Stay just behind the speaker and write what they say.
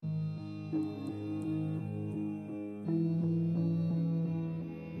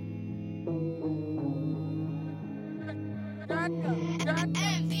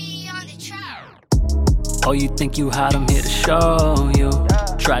Oh, you think you hot, I'm here to show you.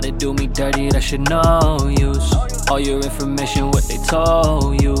 Try to do me dirty, that shit no use. All your information, what they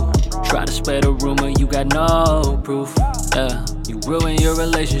told you. Try to spread a rumor, you got no proof. Yeah, you ruin your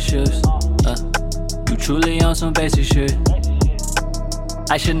relationships. You truly on some basic shit.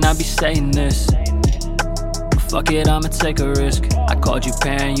 I should not be saying this, but fuck it, I'ma take a risk. I called you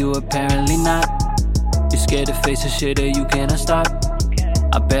parent, you apparently not. You're scared to face the shit that you cannot stop.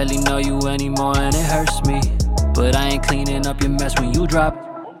 I barely know you anymore and it hurts me, but I ain't cleaning up your mess when you drop.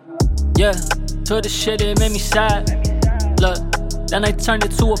 Yeah, took the shit, it made me sad. Look, then I turned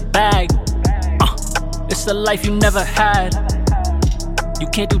it to a bag. It's the life you never had. You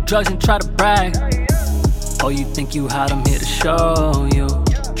can't do drugs and try to brag. Oh, you think you hot, I'm here to show you.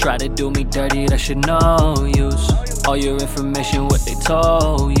 Try to do me dirty, that shit no use. All your information, what they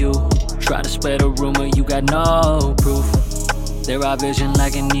told you. Try to spread a rumor, you got no proof. There are vision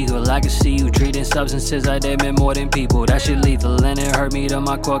like an eagle. I can see you treating substances like they meant more than people. That shit lethal and it hurt me to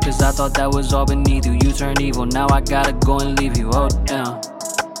my core, cause I thought that was all beneath you. You turned evil, now I gotta go and leave you. Hold down.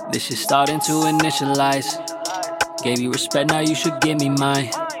 This shit starting to initialize. Gave you respect, now you should give me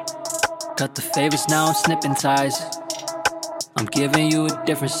mine. Cut the favors, now I'm snipping ties. I'm giving you a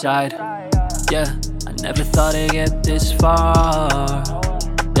different side. Yeah, I never thought it'd get this far.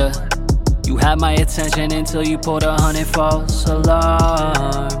 Yeah, you had my attention until you pulled 100 false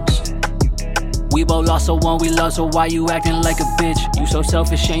alarms. We both lost the one we love, so why you acting like a bitch? You so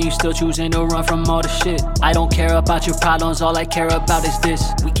selfish and you still choosing to run from all the shit. I don't care about your problems, all I care about is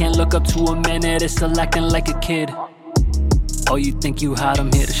this. We can't look up to a man that is still acting like a kid. Oh, you think you hot,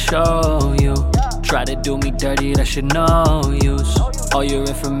 I'm here to show you. Try to do me dirty, that shit no use. All your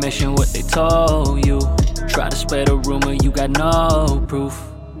information, what they told you. Try to spread a rumor, you got no proof.